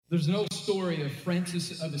There's an old story of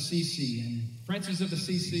Francis of Assisi, and Francis of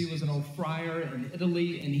Assisi was an old friar in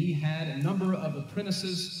Italy, and he had a number of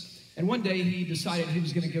apprentices, and one day he decided he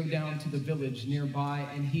was going to go down to the village nearby,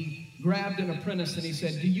 and he grabbed an apprentice, and he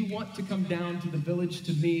said, "Do you want to come down to the village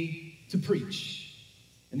to me to preach?"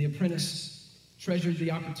 And the apprentice treasured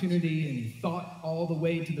the opportunity, and he thought all the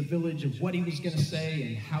way to the village of what he was going to say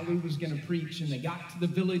and how he was going to preach, and they got to the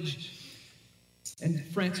village, and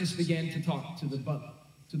Francis began to talk to the butler.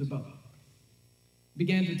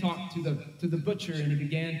 Began to talk to the butcher, and he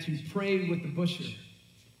began to pray with the butcher.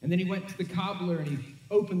 And then he went to the cobbler, and he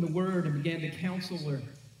opened the word and began to counsel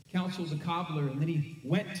the cobbler. And then he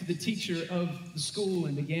went to the teacher of the school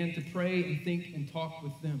and began to pray and think and talk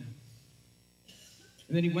with them.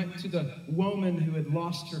 And then he went to the woman who had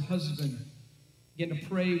lost her husband, began to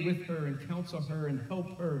pray with her and counsel her and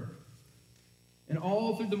help her. And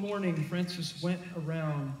all through the morning, Francis went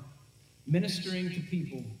around ministering to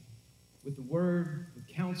people with the word, with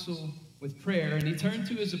counsel, with prayer. And he turned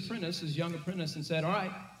to his apprentice, his young apprentice, and said, "All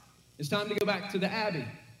right, it's time to go back to the abbey."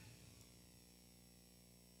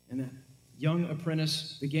 And that young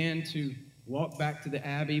apprentice began to walk back to the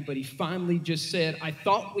abbey, but he finally just said, "I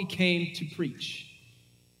thought we came to preach."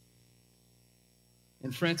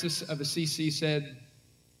 And Francis of Assisi said,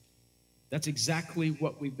 "That's exactly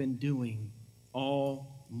what we've been doing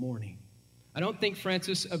all morning." I don't think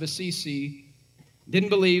Francis of Assisi didn't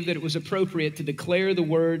believe that it was appropriate to declare the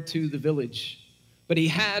word to the village, but he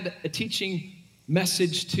had a teaching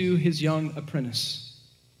message to his young apprentice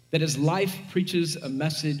that his life preaches a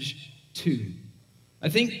message too. I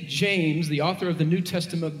think James, the author of the New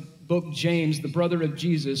Testament book, James, the brother of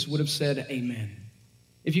Jesus, would have said amen.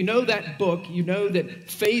 If you know that book, you know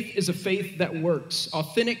that faith is a faith that works.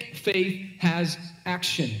 Authentic faith has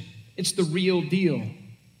action. It's the real deal.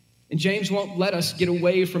 And James won't let us get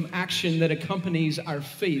away from action that accompanies our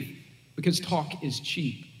faith because talk is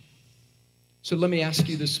cheap. So let me ask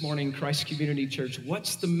you this morning, Christ Community Church,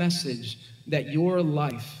 what's the message that your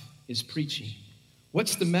life is preaching?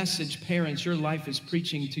 What's the message, parents, your life is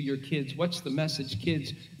preaching to your kids? What's the message,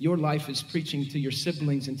 kids, your life is preaching to your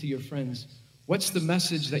siblings and to your friends? What's the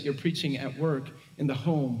message that you're preaching at work, in the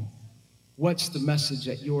home? What's the message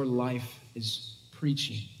that your life is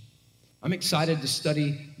preaching? I'm excited to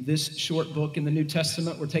study this short book in the New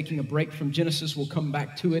Testament. We're taking a break from Genesis. We'll come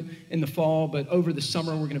back to it in the fall, but over the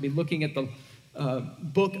summer, we're going to be looking at the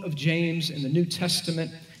book of James in the New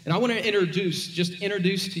Testament. And I want to introduce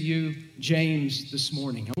to you James this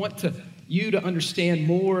morning. I want you to understand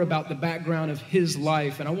more about the background of his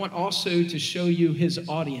life, and I want also to show you his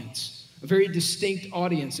audience, a very distinct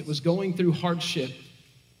audience that was going through hardship.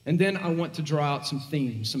 And then I want to draw out some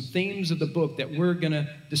themes of the book that we're going to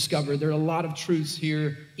discover. There are a lot of truths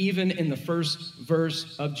here, even in the first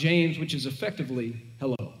verse of James, which is effectively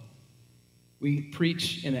hello. We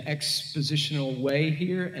preach in an expositional way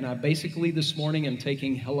here, and I basically this morning am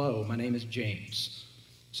taking hello. My name is James.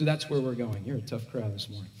 So that's where we're going. You're a tough crowd this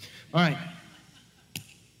morning. All right.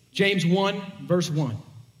 James 1, verse 1.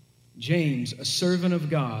 James, a servant of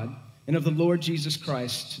God and of the Lord Jesus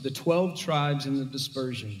Christ, to the 12 tribes and the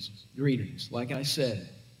dispersions, greetings. Like I said,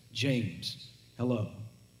 James, hello.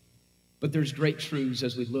 But there's great truths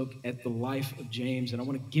as we look at the life of James, and I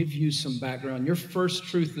want to give you some background. Your first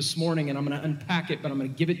truth this morning, and I'm going to unpack it, but I'm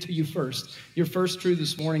going to give it to you first. Your first truth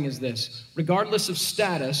this morning is this: regardless of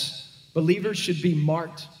status, believers should be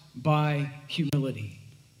marked by humility.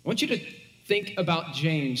 I want you to think about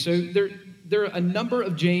James. So there are a number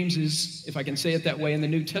of Jameses, if I can say it that way, in the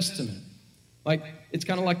New Testament. Like, it's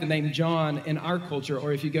kind of like the name John in our culture,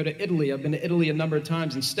 or if you go to Italy, I've been to Italy a number of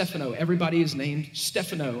times, and Stefano, everybody is named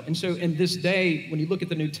Stefano. And so in this day, when you look at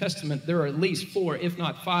the New Testament, there are at least 4, if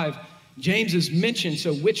not 5, James is mentioned.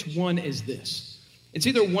 So which one is this? It's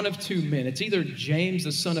either one of two men. It's either James,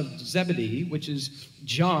 the son of Zebedee, which is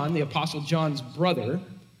John, the Apostle John's brother,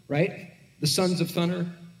 right? The sons of thunder,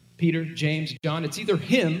 Peter, James, John. It's either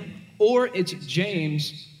him, or it's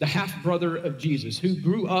James, the half-brother of Jesus, who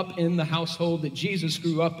grew up in the household that Jesus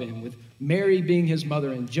grew up in, with Mary being his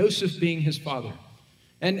mother and Joseph being his father.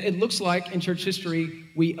 And it looks like in church history,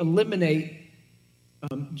 we eliminate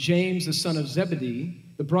James, the son of Zebedee,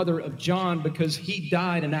 the brother of John, because he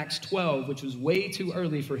died in Acts 12, which was way too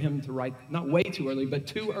early for him to write, not way too early, but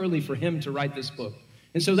too early for him to write this book.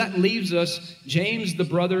 And so that leaves us James, the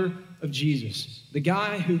brother of Jesus, the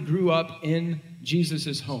guy who grew up in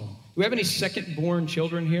Jesus' home. Do we have any second-born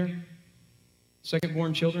children here?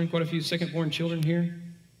 Second-born children? Quite a few second-born children here?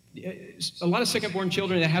 A lot of second-born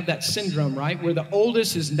children that have that syndrome, right, where the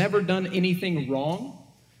oldest has never done anything wrong.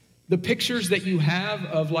 The pictures that you have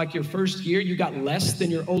of like your first year, you got less than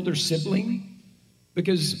your older sibling.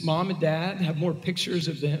 because mom and dad have more pictures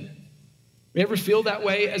of them? You ever feel that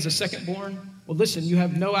way as a second-born? Well, listen, you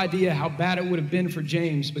have no idea how bad it would have been for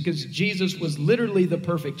James, because Jesus was literally the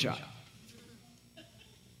perfect child.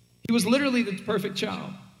 He was literally the perfect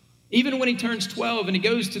child. Even when he turns 12 and he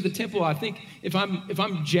goes to the temple, I think if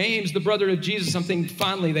I'm James, the brother of Jesus, I'm thinking,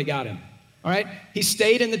 finally they got him. All right? He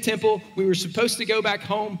stayed in the temple. We were supposed to go back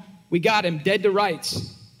home. We got him, dead to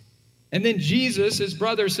rights. And then Jesus, his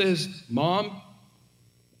brother, says, Mom,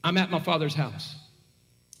 I'm at my father's house.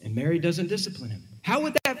 And Mary doesn't discipline him. How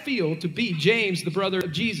would that feel to be James, the brother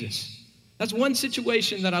of Jesus? That's one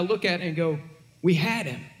situation that I look at and go, we had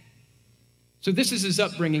him. So this is his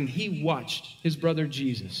upbringing. He watched his brother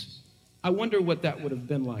Jesus. I wonder what that would have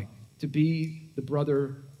been like to be the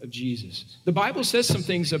brother of Jesus. The Bible says some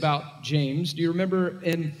things about James. Do you remember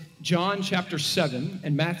in John chapter 7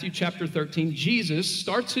 and Matthew chapter 13, Jesus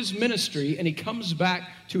starts his ministry and he comes back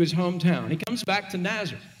to his hometown. He comes back to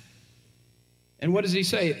Nazareth. And what does he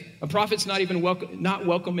say? A prophet's not even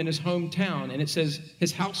welcome in his hometown. And it says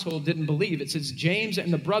his household didn't believe. It says James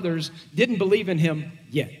and the brothers didn't believe in him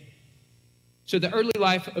yet. So the early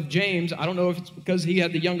life of James, I don't know if it's because he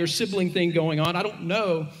had the younger sibling thing going on. I don't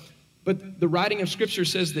know. But the writing of Scripture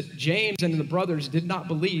says that James and the brothers did not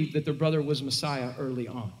believe that their brother was Messiah early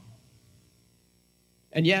on.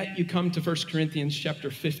 And yet you come to 1 Corinthians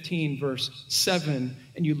chapter 15, verse 7,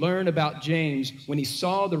 and you learn about James. When he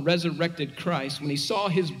saw the resurrected Christ, when he saw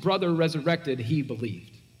his brother resurrected, he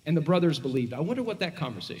believed. And the brothers believed. I wonder what that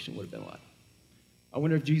conversation would have been like. I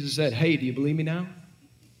wonder if Jesus said, hey, do you believe me now?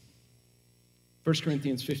 1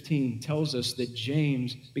 Corinthians 15 tells us that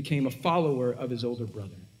James became a follower of his older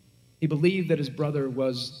brother. He believed that his brother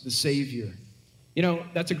was the Savior. You know,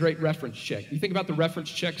 that's a great reference check. You think about the reference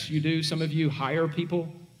checks you do. Some of you hire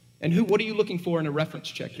people. And what are you looking for in a reference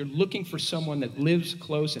check? You're looking for someone that lives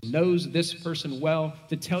close and knows this person well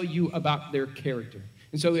to tell you about their character.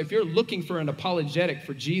 And so if you're looking for an apologetic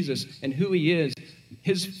for Jesus and who he is,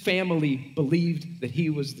 his family believed that he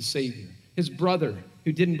was the Savior. His brother,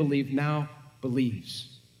 who didn't believe, now believes.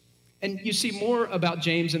 And you see more about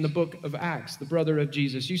James in the book of Acts, the brother of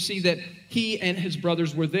Jesus. You see that he and his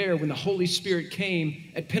brothers were there when the Holy Spirit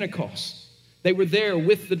came at Pentecost. They were there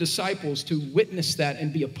with the disciples to witness that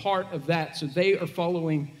and be a part of that. So they are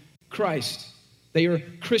following Christ. They are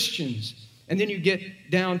Christians. And then you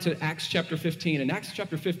get down to Acts chapter 15. And Acts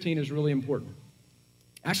chapter 15 is really important.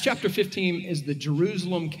 Acts chapter 15 is the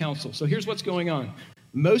Jerusalem Council. So here's what's going on.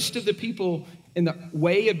 Most of the people in the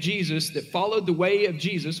way of Jesus that followed the way of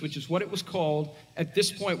Jesus, which is what it was called at this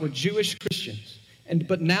point, were Jewish Christians.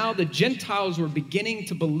 But now the Gentiles were beginning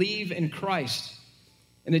to believe in Christ.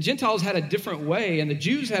 And the Gentiles had a different way, and the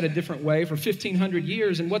Jews had a different way for 1,500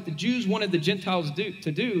 years. And what the Jews wanted the Gentiles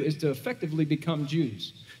to do is to effectively become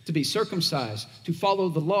Jews, to be circumcised, to follow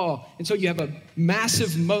the law. And so you have a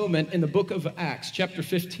massive moment in the book of Acts, chapter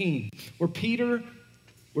 15, where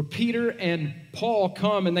Peter and Paul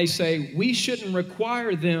come and they say, we shouldn't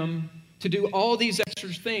require them to do all these extra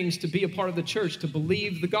things to be a part of the church, to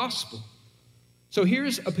believe the gospel. So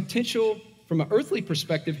here's a potential, from an earthly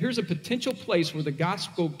perspective, here's a potential place where the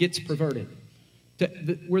gospel gets perverted,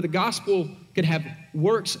 where the gospel could have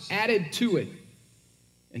works added to it.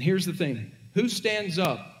 And here's the thing. Who stands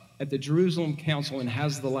up at the Jerusalem Council and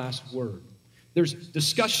has the last word? There's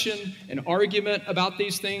discussion and argument about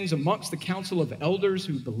these things amongst the council of elders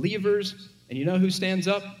who believers. And you know who stands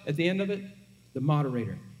up at the end of it? The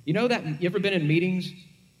moderator. You know that? You ever been in meetings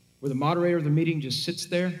where the moderator of the meeting just sits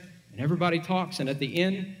there and everybody talks, and at the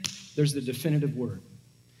end, there's the definitive word.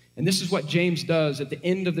 And this is what James does at the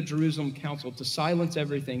end of the Jerusalem Council to silence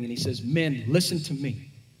everything. And he says, men, listen to me.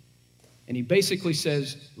 And he basically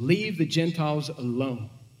says, leave the Gentiles alone.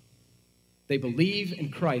 They believe in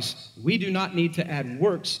Christ. We do not need to add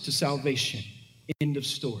works to salvation. End of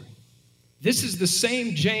story. This is the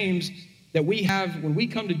same James that we have when we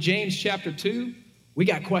come to James chapter 2. We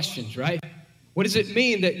got questions, right? What does it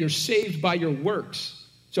mean that you're saved by your works?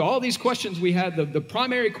 So all these questions we had, the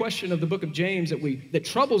primary question of the book of James that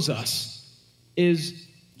troubles us is,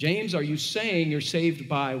 James, are you saying you're saved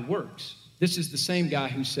by works? This is the same guy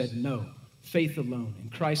who said no, faith alone, in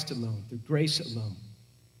Christ alone, through grace alone.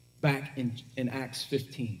 Back in Acts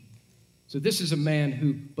 15. So this is a man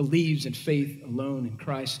who believes in faith alone, in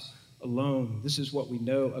Christ alone. This is what we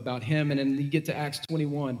know about him. And then you get to Acts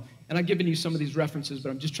 21. And I've given you some of these references,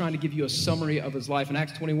 but I'm just trying to give you a summary of his life. In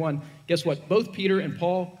Acts 21, guess what? Both Peter and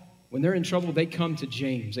Paul, when they're in trouble, they come to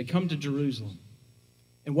James. They come to Jerusalem.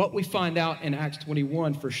 And what we find out in Acts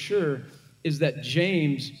 21 for sure is that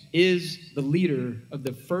James is the leader of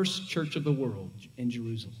the first church of the world in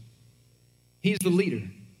Jerusalem. He's the leader.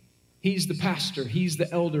 He's the pastor. He's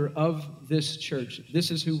the elder of this church. This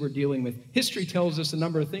is who we're dealing with. History tells us a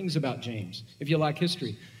number of things about James, if you like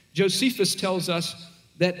history. Josephus tells us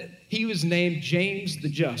that he was named James the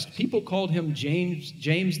Just. People called him James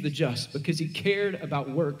the Just because he cared about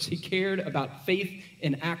works. He cared about faith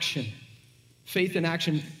in action. Faith in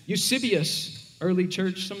action. Eusebius, early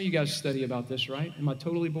church, some of you guys study about this, right? Am I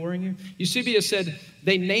totally boring you? Eusebius said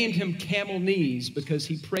they named him Camel Knees because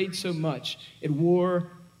he prayed so much. It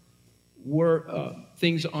wore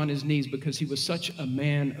things on his knees because he was such a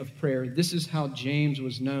man of prayer. This is how James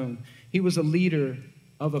was known. He was a leader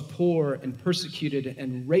of a poor and persecuted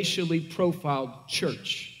and racially profiled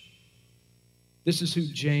church. This is who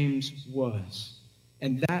James was.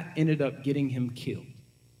 And that ended up getting him killed.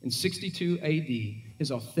 In 62 AD,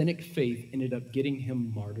 his authentic faith ended up getting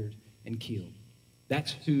him martyred and killed.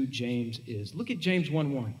 That's who James is. Look at James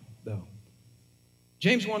 1:1, though.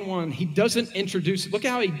 James 1:1, he doesn't introduce, look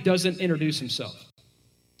how he doesn't introduce himself.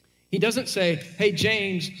 He doesn't say, hey,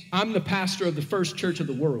 James, I'm the pastor of the first church of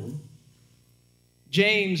the world.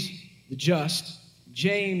 James, the just.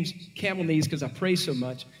 James, camel knees, because I pray so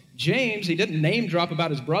much. James, he didn't name drop about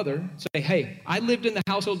his brother. Say, hey, I lived in the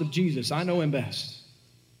household of Jesus. I know him best.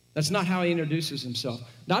 That's not how he introduces himself.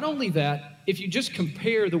 Not only that, if you just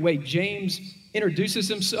compare the way James introduces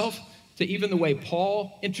himself to even the way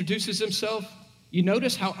Paul introduces himself, you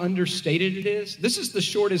notice how understated it is? This is the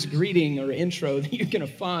shortest greeting or intro that you're going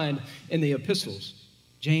to find in the epistles.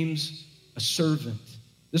 James, a servant.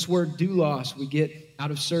 This word doulos we get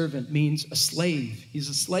out of servant means a slave. He's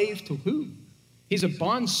a slave to who? He's a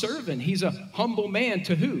bond servant. He's a humble man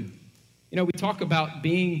to who? You know, we talk about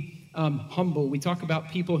being humble. We talk about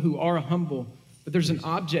people who are humble, but there's an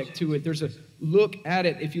object to it. There's a look at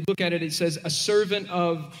it. If you look at it, it says a servant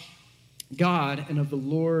of God and of the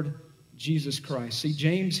Lord Jesus Christ. See,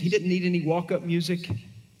 James, he didn't need any walk-up music.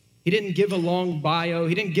 He didn't give a long bio.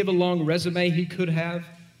 He didn't give a long resume he could have.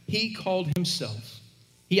 He called himself.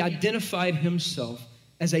 He identified himself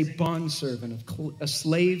as a bondservant, a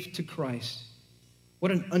slave to Christ.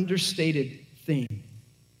 What an understated thing.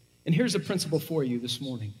 And here's a principle for you this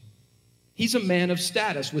morning. He's a man of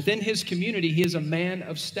status. Within his community, he is a man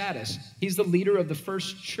of status. He's the leader of the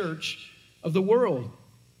first church of the world.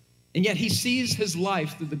 And yet he sees his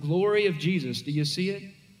life through the glory of Jesus. Do you see it?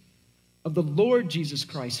 Of the Lord Jesus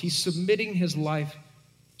Christ. He's submitting his life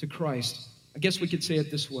to Christ. I guess we could say it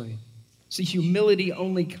this way. See, humility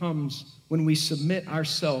only comes when we submit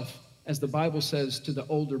ourselves, as the Bible says, to the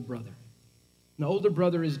older brother. And the older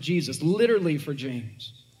brother is Jesus, literally for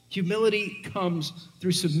James. Humility comes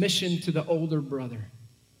through submission to the older brother.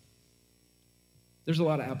 There's a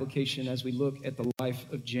lot of application as we look at the life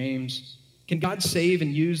of James. Can God save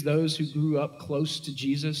and use those who grew up close to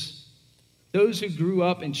Jesus? Those who grew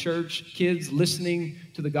up in church, kids listening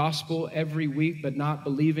to the gospel every week but not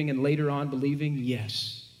believing and later on believing?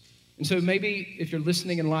 Yes. And so maybe if you're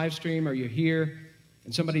listening in live stream or you're here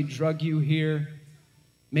and somebody drug you here,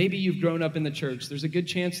 maybe you've grown up in the church. There's a good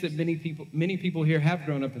chance that many people here have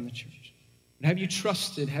grown up in the church. And have you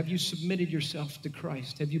trusted? Have you submitted yourself to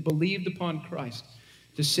Christ? Have you believed upon Christ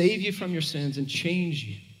to save you from your sins and change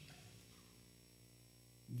you?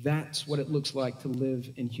 That's what it looks like to live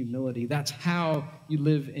in humility. That's how you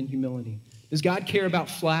live in humility. Does God care about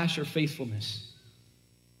flash or faithfulness?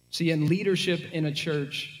 See, in leadership in a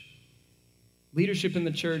church, leadership in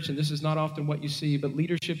the church, and this is not often what you see, but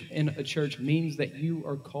leadership in a church means that you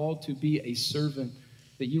are called to be a servant,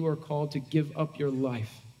 that you are called to give up your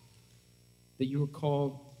life, that you are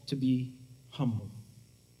called to be humble.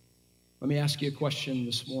 Let me ask you a question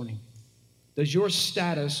this morning. Does your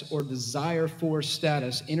status or desire for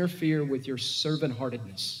status interfere with your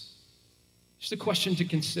servant-heartedness? Just a question to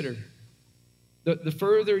consider. The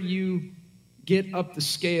further you get up the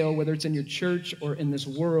scale, whether it's in your church or in this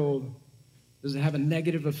world, does it have a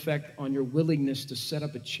negative effect on your willingness to set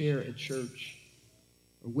up a chair at church,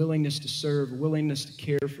 or willingness to serve, or willingness to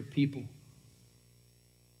care for people?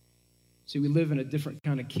 See, we live in a different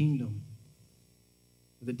kind of kingdom,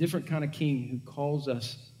 with a different kind of king who calls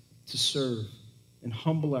us to serve and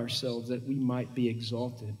humble ourselves that we might be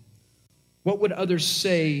exalted. What would others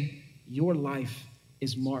say your life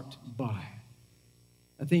is marked by?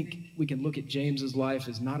 I think we can look at James's life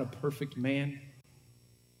as not a perfect man,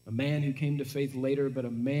 a man who came to faith later, but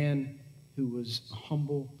a man who was a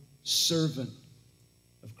humble servant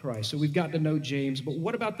of Christ. So we've got to know James, but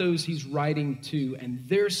what about those he's writing to and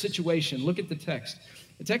their situation? Look at the text.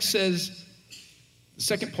 The text says, the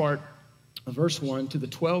second part of verse 1, to the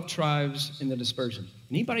 12 tribes in the dispersion.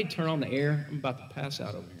 Anybody turn on the air? I'm about to pass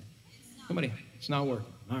out over here. Somebody, it's not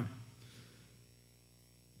working. All right.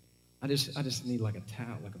 I just need like a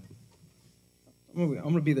towel, like a I'm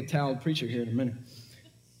going to be the towel preacher here in a minute.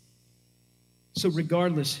 So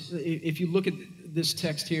regardless, if you look at this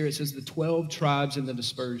text here, it says the 12 tribes and the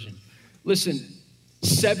dispersion. Listen,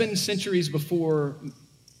 7 centuries before,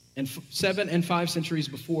 and 7 and 5 centuries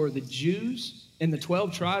before, the Jews and the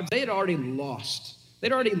 12 tribes, they had already lost.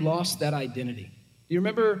 They'd already lost that identity. Do you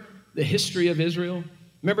remember the history of Israel?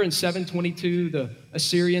 Remember in 722, the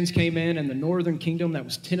Assyrians came in and the northern kingdom, that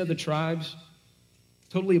was 10 of the tribes,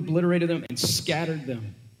 totally obliterated them and scattered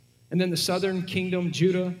them. And then the southern kingdom,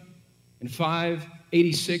 Judah, in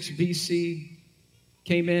 586 BC,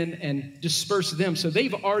 came in and dispersed them. So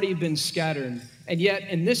they've already been scattered. And yet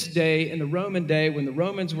in this day, in the Roman day, when the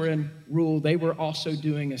Romans were in rule, they were also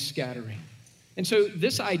doing a scattering. And so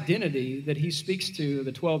this identity that he speaks to,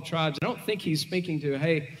 the 12 tribes, I don't think he's speaking to,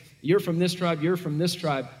 hey, you're from this tribe, you're from this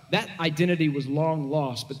tribe. That identity was long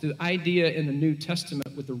lost. But the idea in the New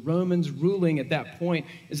Testament with the Romans ruling at that point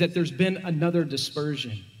is that there's been another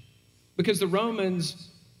dispersion. Because the Romans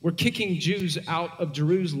were kicking Jews out of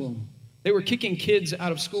Jerusalem. They were kicking kids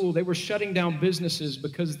out of school. They were shutting down businesses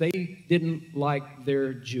because they didn't like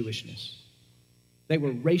their Jewishness. They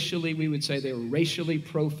were racially, we would say, they were racially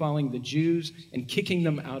profiling the Jews and kicking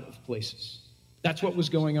them out of places. That's what was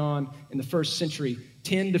going on in the first century,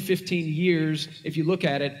 10 to 15 years, if you look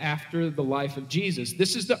at it, after the life of Jesus.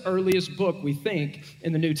 This is the earliest book, we think,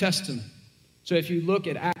 in the New Testament. So if you look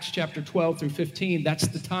at Acts chapter 12 through 15, that's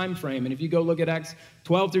the time frame. And if you go look at Acts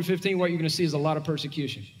 12 through 15, what you're going to see is a lot of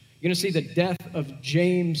persecution. You're going to see the death of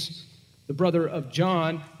James, the brother of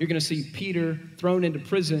John. You're going to see Peter thrown into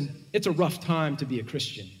prison. It's a rough time to be a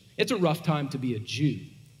Christian. It's a rough time to be a Jew.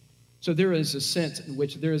 So there is a sense in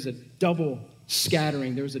which there is a double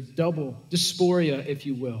scattering. There is a double dysphoria, if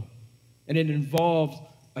you will. And it involved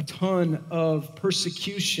a ton of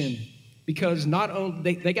persecution because not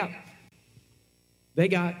only they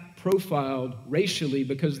got profiled racially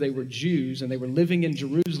because they were Jews and they were living in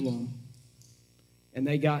Jerusalem, and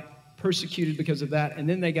they got persecuted because of that, and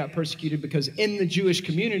then they got persecuted because in the Jewish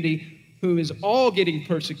community, who is all getting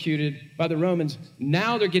persecuted by the Romans,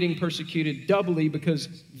 now they're getting persecuted doubly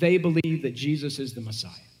because they believe that Jesus is the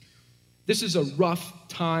Messiah. This is a rough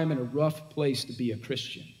time and a rough place to be a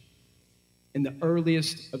Christian in the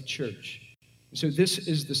earliest of church. So this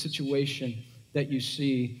is the situation that you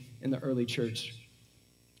see in the early church.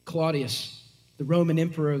 Claudius, the Roman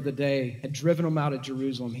emperor of the day, had driven them out of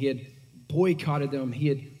Jerusalem. He had boycotted them. He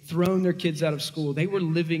had thrown their kids out of school. They were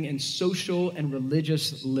living in social and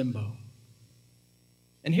religious limbo.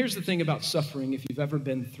 And here's the thing about suffering, if you've ever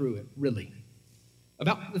been through it, really.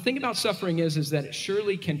 The thing about suffering is that it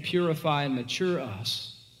surely can purify and mature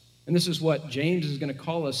us. And this is what James is going to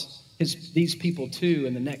call us, these people too,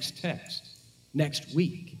 in the next text, next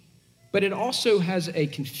week. But it also has a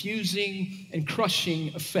confusing and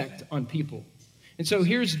crushing effect on people. And so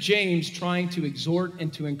here's James trying to exhort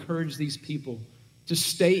and to encourage these people to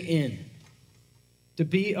stay in, to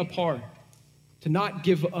be a part, to not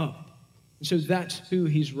give up. And so that's who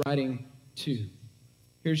he's writing to.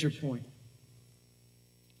 Here's your point.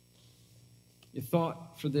 Your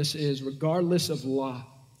thought for this is, regardless of lot,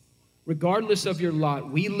 regardless of your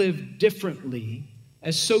lot, we live differently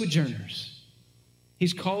as sojourners.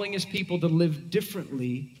 He's calling his people to live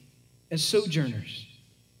differently as sojourners.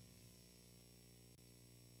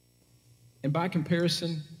 And by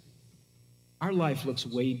comparison, our life looks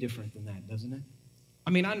way different than that, doesn't it? I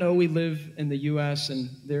mean, I know we live in the U.S. and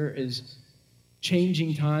there is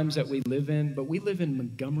changing times that we live in, but we live in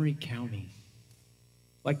Montgomery County,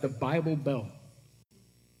 like the Bible Belt.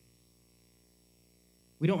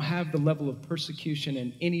 We don't have the level of persecution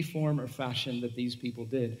in any form or fashion that these people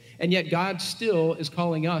did. And yet God still is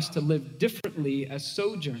calling us to live differently as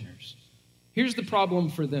sojourners. Here's the problem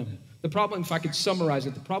for them. The problem, if I could summarize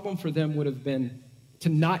it, the problem for them would have been to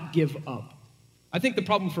not give up. I think the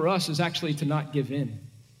problem for us is actually to not give in.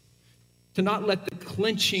 To not let the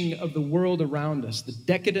clenching of the world around us, the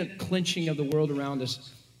decadent clenching of the world around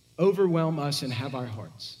us, overwhelm us and have our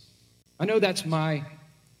hearts. I know that's my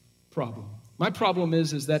problem. My problem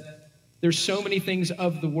is that there's so many things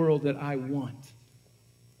of the world that I want.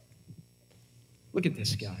 Look at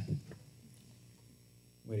this guy.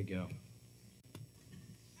 Way to go.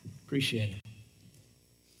 Appreciate it.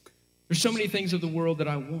 There's so many things of the world that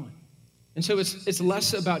I want. And so it's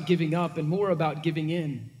less about giving up and more about giving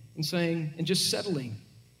in and saying, and just settling.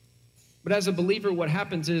 But as a believer, what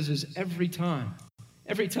happens is every time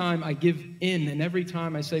I give in and every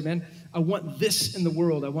time I say, man, I want this in the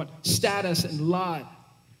world. I want status and lot.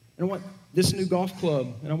 And I want this new golf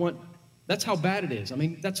club. And that's how bad it is. I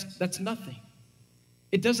mean, that's nothing.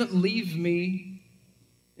 It doesn't leave me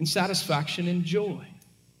in satisfaction and joy.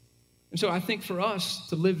 And so I think for us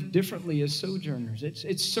to live differently as sojourners,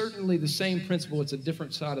 it's certainly the same principle. It's a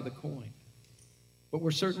different side of the coin. But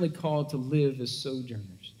we're certainly called to live as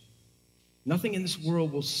sojourners. Nothing in this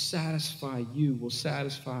world will satisfy you, will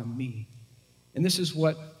satisfy me. And this is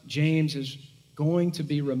what James is going to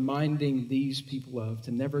be reminding these people of,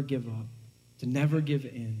 to never give up, to never give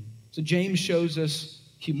in. So James shows us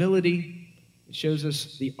humility. It shows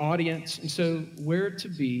us the audience. And so we're to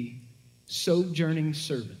be sojourning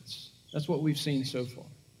servants. That's what we've seen so far.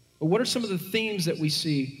 But what are some of the themes that we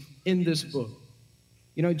see in this book?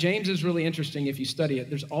 You know, James is really interesting if you study it.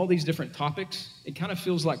 There's all these different topics. It kind of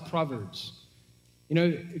feels like Proverbs. You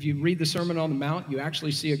know, if you read the Sermon on the Mount, you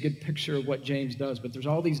actually see a good picture of what James does, but there's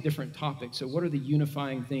all these different topics. So what are the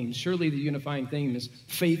unifying themes? Surely the unifying theme is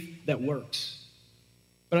faith that works.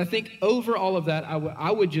 But I think over all of that,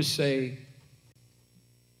 I would just say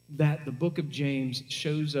that the book of James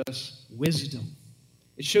shows us wisdom.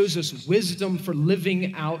 It shows us wisdom for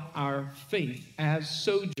living out our faith as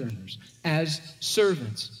sojourners, as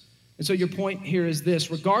servants. And so your point here is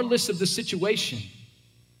this: regardless of the situation,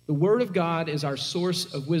 the Word of God is our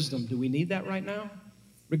source of wisdom. Do we need that right now?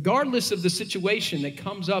 Regardless of the situation that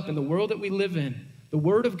comes up in the world that we live in, the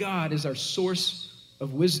Word of God is our source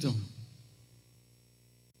of wisdom.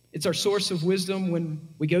 It's our source of wisdom when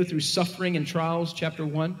we go through suffering and trials, chapter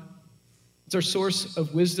 1. It's our source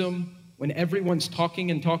of wisdom when everyone's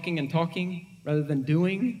talking and talking and talking rather than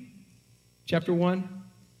doing, chapter 1.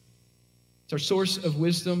 It's our source of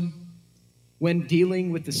wisdom when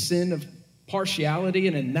dealing with the sin of partiality,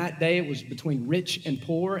 and in that day it was between rich and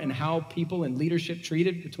poor, and how people in leadership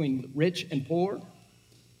treated between rich and poor.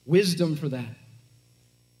 Wisdom for that.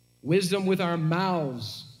 Wisdom with our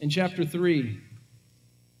mouths in chapter 3.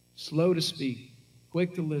 Slow to speak,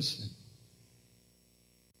 quick to listen.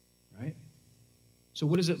 Right? So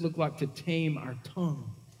what does it look like to tame our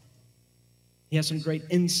tongue? He has some great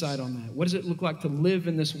insight on that. What does it look like to live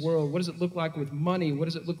in this world? What does it look like with money? What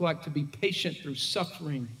does it look like to be patient through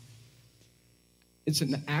suffering? It's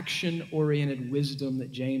an action-oriented wisdom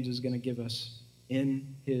that James is going to give us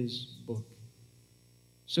in his book.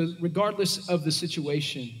 So regardless of the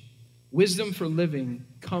situation, wisdom for living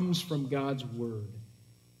comes from God's word.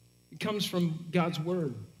 It comes from God's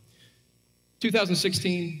word.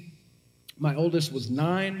 2016, my oldest was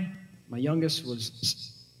 9, my youngest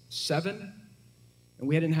was 7, and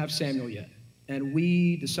we didn't have Samuel yet. And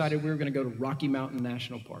we decided we were going to go to Rocky Mountain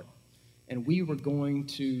National Park. And we were going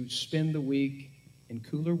to spend the week in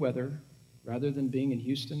cooler weather rather than being in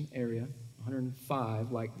Houston area, 105,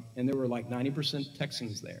 and there were like 90%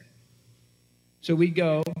 Texans there. So we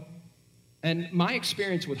go, and my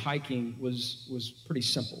experience with hiking was pretty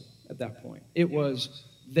simple at that point. It was,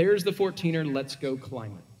 there's the 14er, let's go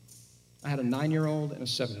climb it. I had a 9-year-old and a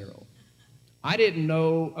 7-year-old. I didn't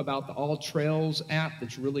know about the All Trails app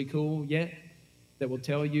that's really cool yet, that will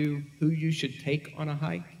tell you who you should take on a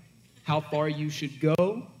hike, how far you should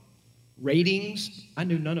go, ratings. I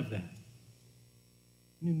knew none of that.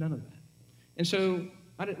 And so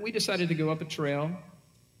we decided to go up a trail,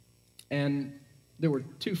 and there were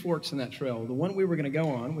 2 forks in that trail. The one we were going to go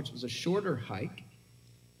on, which was a shorter hike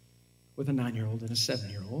with a 9-year-old and a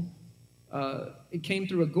 7-year-old, it came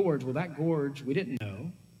through a gorge. Well, that gorge, we didn't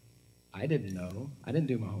know. I didn't know. I didn't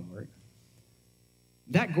do my homework.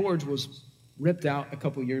 That gorge was ripped out a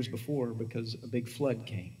couple years before because a big flood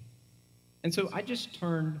came. And so I just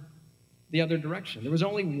turned the other direction. There was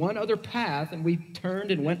only one other path, and we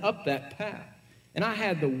turned and went up that path. And I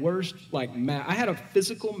had the worst, map. I had a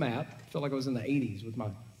physical map. I felt like I was in the 80s with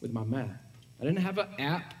my map. I didn't have an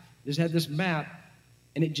app. I just had this map,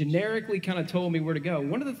 and it generically kind of told me where to go.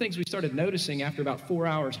 One of the things we started noticing after about 4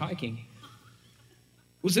 hours hiking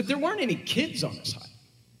was that there weren't any kids on this hike.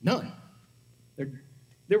 None.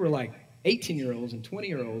 There were like 18-year-olds and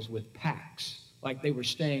 20-year-olds with packs, like they were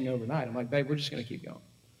staying overnight. I'm like, babe, we're just going to keep going.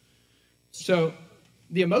 So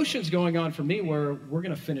the emotions going on for me were, we're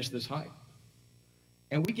going to finish this hike.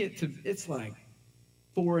 And we get to, it's like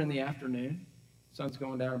 4 in the afternoon. Sun's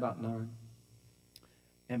going down about 9.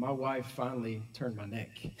 And my wife finally turned my neck.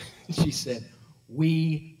 She said,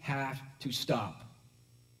 we have to stop.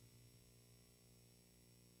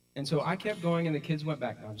 And so I kept going, and the kids went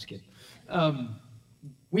back. No, I'm just kidding.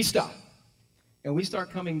 We stopped, and we start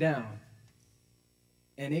coming down.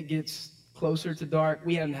 And it gets closer to dark.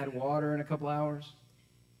 We hadn't had water in a couple hours.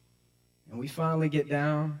 And we finally get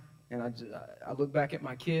down, and I look back at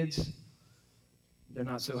my kids. They're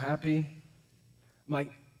not so happy. I'm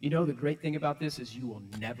like, you know, the great thing about this is you will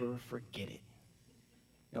never forget it.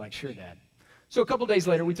 They're like, sure, Dad. So a couple days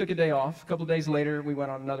later, we took a day off. A couple days later, we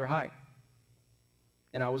went on another hike.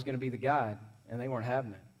 And I was going to be the guide, and they weren't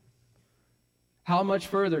having it. How much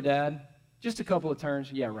further, Dad? Just a couple of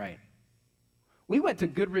turns. Yeah, right. We went to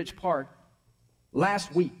Goodrich Park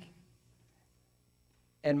last week,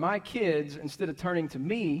 and my kids, instead of turning to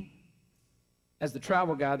me as the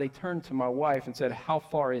travel guide, they turned to my wife and said, how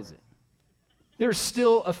far is it? There's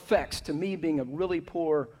still effects to me being a really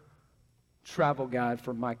poor travel guide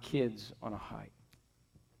for my kids on a hike.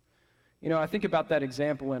 You know, I think about that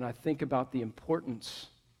example, and I think about the importance,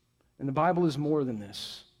 and the Bible is more than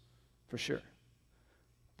this, for sure.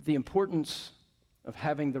 But the importance of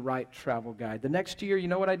having the right travel guide. The next year, you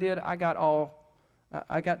know what I did? I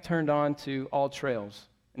got turned on to All Trails.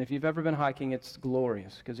 And if you've ever been hiking, it's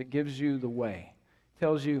glorious because it gives you the way. It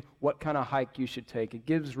tells you what kind of hike you should take. It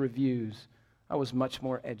gives reviews. I was much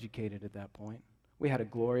more educated at that point. We had a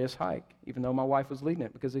glorious hike, even though my wife was leading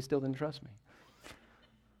it because they still didn't trust me.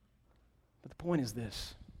 But the point is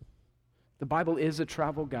this. The Bible is a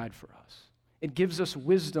travel guide for us. It gives us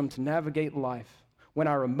wisdom to navigate life when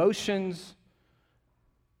our emotions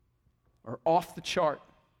are off the chart,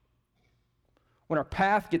 when our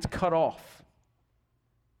path gets cut off,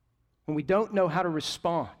 when we don't know how to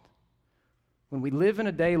respond, when we live in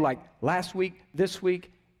a day like last week, this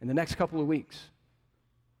week, and the next couple of weeks.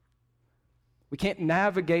 We can't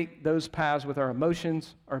navigate those paths with our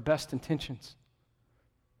emotions, our best intentions.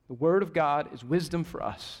 The Word of God is wisdom for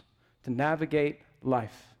us to navigate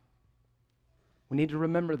life. We need to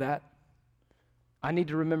remember that. I need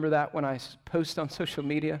to remember that when I post on social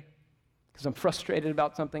media because I'm frustrated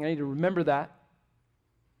about something. I need to remember that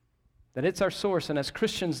it's our source. And as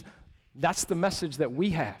Christians, that's the message that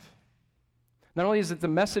we have. Not only is it the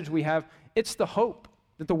message we have, it's the hope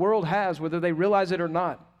that the world has, whether they realize it or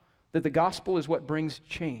not, that the gospel is what brings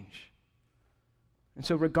change. And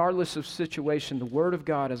so regardless of situation, the Word of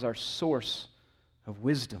God is our source of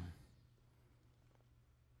wisdom.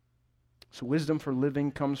 So wisdom for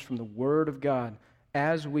living comes from the Word of God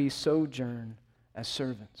as we sojourn as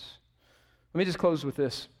servants. Let me just close with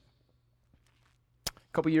this.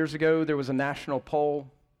 A couple years ago, there was a national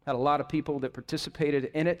poll, had a lot of people that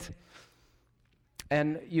participated in it,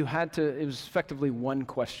 and it was effectively one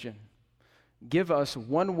question. Give us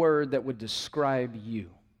one word that would describe you.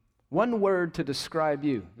 One word to describe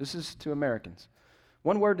you. This is to Americans.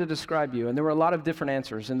 One word to describe you, and there were a lot of different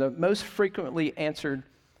answers, and the most frequently answered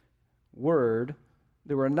word,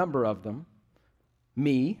 there were a number of them.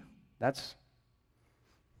 Me, that's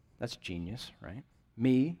genius, right?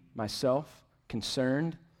 Me, myself,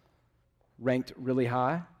 concerned, ranked really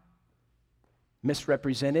high.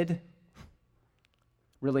 Misrepresented,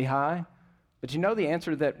 really high. But you know the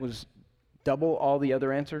answer that was double all the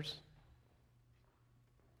other answers?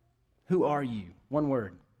 Who are you? One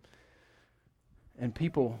word. And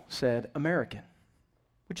people said American,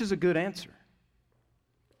 which is a good answer.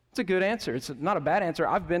 It's a good answer. It's not a bad answer.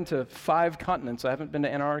 I've been to 5 continents. I haven't been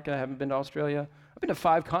to Antarctica. I haven't been to Australia. I've been to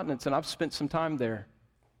 5 continents, and I've spent some time there.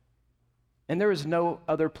 And there is no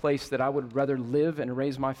other place that I would rather live and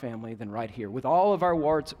raise my family than right here. With all of our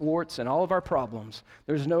warts and all of our problems,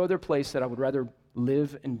 there's no other place that I would rather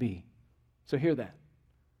live and be. So hear that.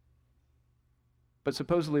 But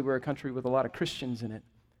supposedly we're a country with a lot of Christians in it,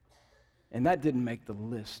 and that didn't make the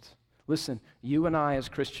list. Listen, you and I as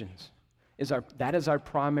Christians, that is our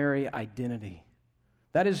primary identity.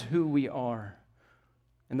 That is who we are.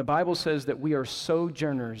 And the Bible says that we are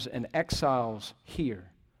sojourners and exiles here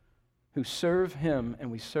who serve Him,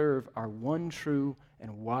 and we serve our one true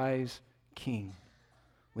and wise King.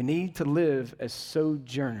 We need to live as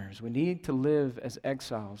sojourners. We need to live as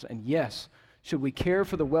exiles. And yes, should we care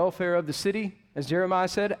for the welfare of the city, as Jeremiah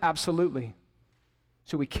said? Absolutely.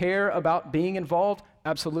 Should we care about being involved?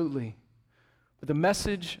 Absolutely. But the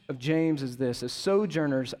message of James is this: as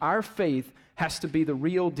sojourners, our faith has to be the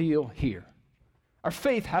real deal here. Our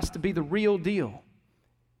faith has to be the real deal.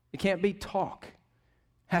 It can't be talk.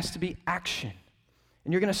 It has to be action.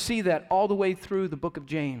 And you're going to see that all the way through the book of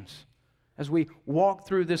James. As we walk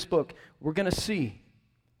through this book, we're going to see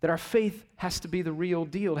that our faith has to be the real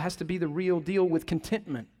deal. It has to be the real deal with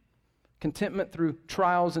contentment. Contentment through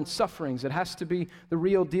trials and sufferings. It has to be the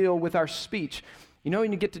real deal with our speech. You know,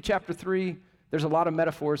 when you get to chapter 3, there's a lot of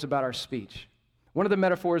metaphors about our speech. One of the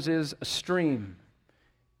metaphors is a stream.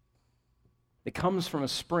 It comes from a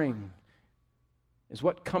spring. Is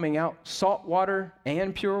what coming out salt water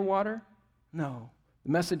and pure water? No.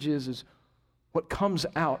 The message is what comes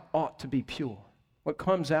out ought to be pure. What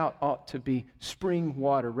comes out ought to be spring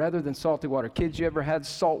water rather than salty water. Kids, you ever had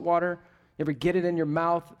salt water? You ever get it in your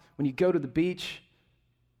mouth when you go to the beach?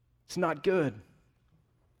 It's not good.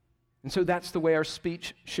 And so that's the way our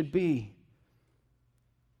speech should be.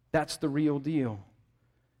 That's the real deal.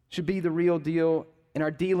 It should be the real deal in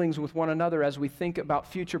our dealings with one another as we think about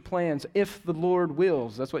future plans, if the Lord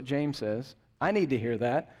wills. That's what James says. I need to hear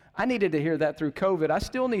that. I needed to hear that through COVID. I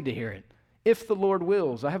still need to hear it. If the Lord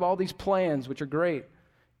wills. I have all these plans, which are great.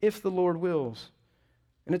 If the Lord wills.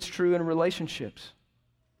 And it's true in relationships.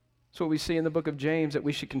 That's what we see in the book of James, that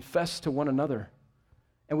we should confess to one another.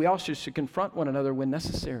 And we also should confront one another when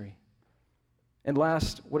necessary. And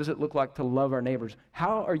last, what does it look like to love our neighbors?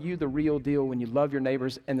 How are you the real deal when you love your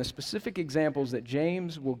neighbors? And the specific examples that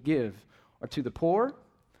James will give are to the poor,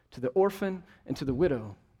 to the orphan, and to the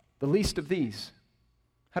widow, the least of these.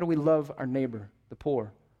 How do we love our neighbor, the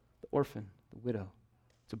poor, the orphan, the widow?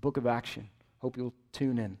 It's a book of action. Hope you'll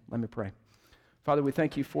tune in. Let me pray. Father, we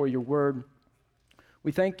thank you for your word.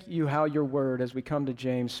 We thank you how your word, as we come to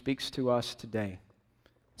James, speaks to us today.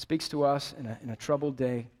 It speaks to us in a troubled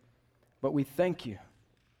day. But we thank you.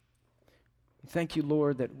 We thank you,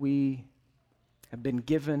 Lord, that we have been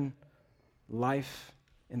given life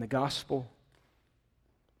in the gospel,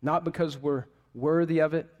 not because we're worthy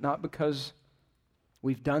of it, not because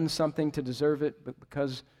we've done something to deserve it, but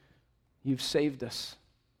because you've saved us.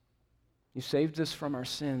 You saved us from our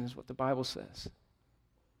sins, what the Bible says.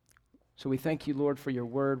 So we thank you, Lord, for your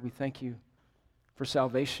word. We thank you for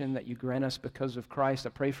salvation that you grant us because of Christ. I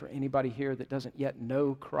pray for anybody here that doesn't yet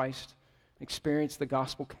know Christ, experience the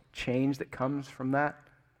gospel change that comes from that.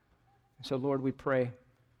 And so, Lord, we pray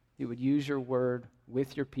you would use your word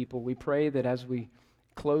with your people. We pray that as we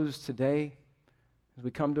close today, as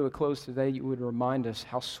we come to a close today, you would remind us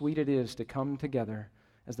how sweet it is to come together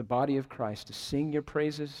as the body of Christ, to sing your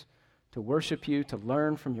praises, to worship you, to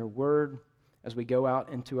learn from your word as we go out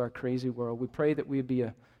into our crazy world. We pray that we would be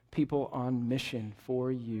a people on mission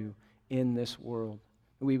for you in this world.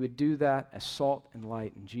 We would do that as salt and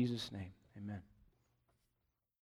light in Jesus' name. Amen.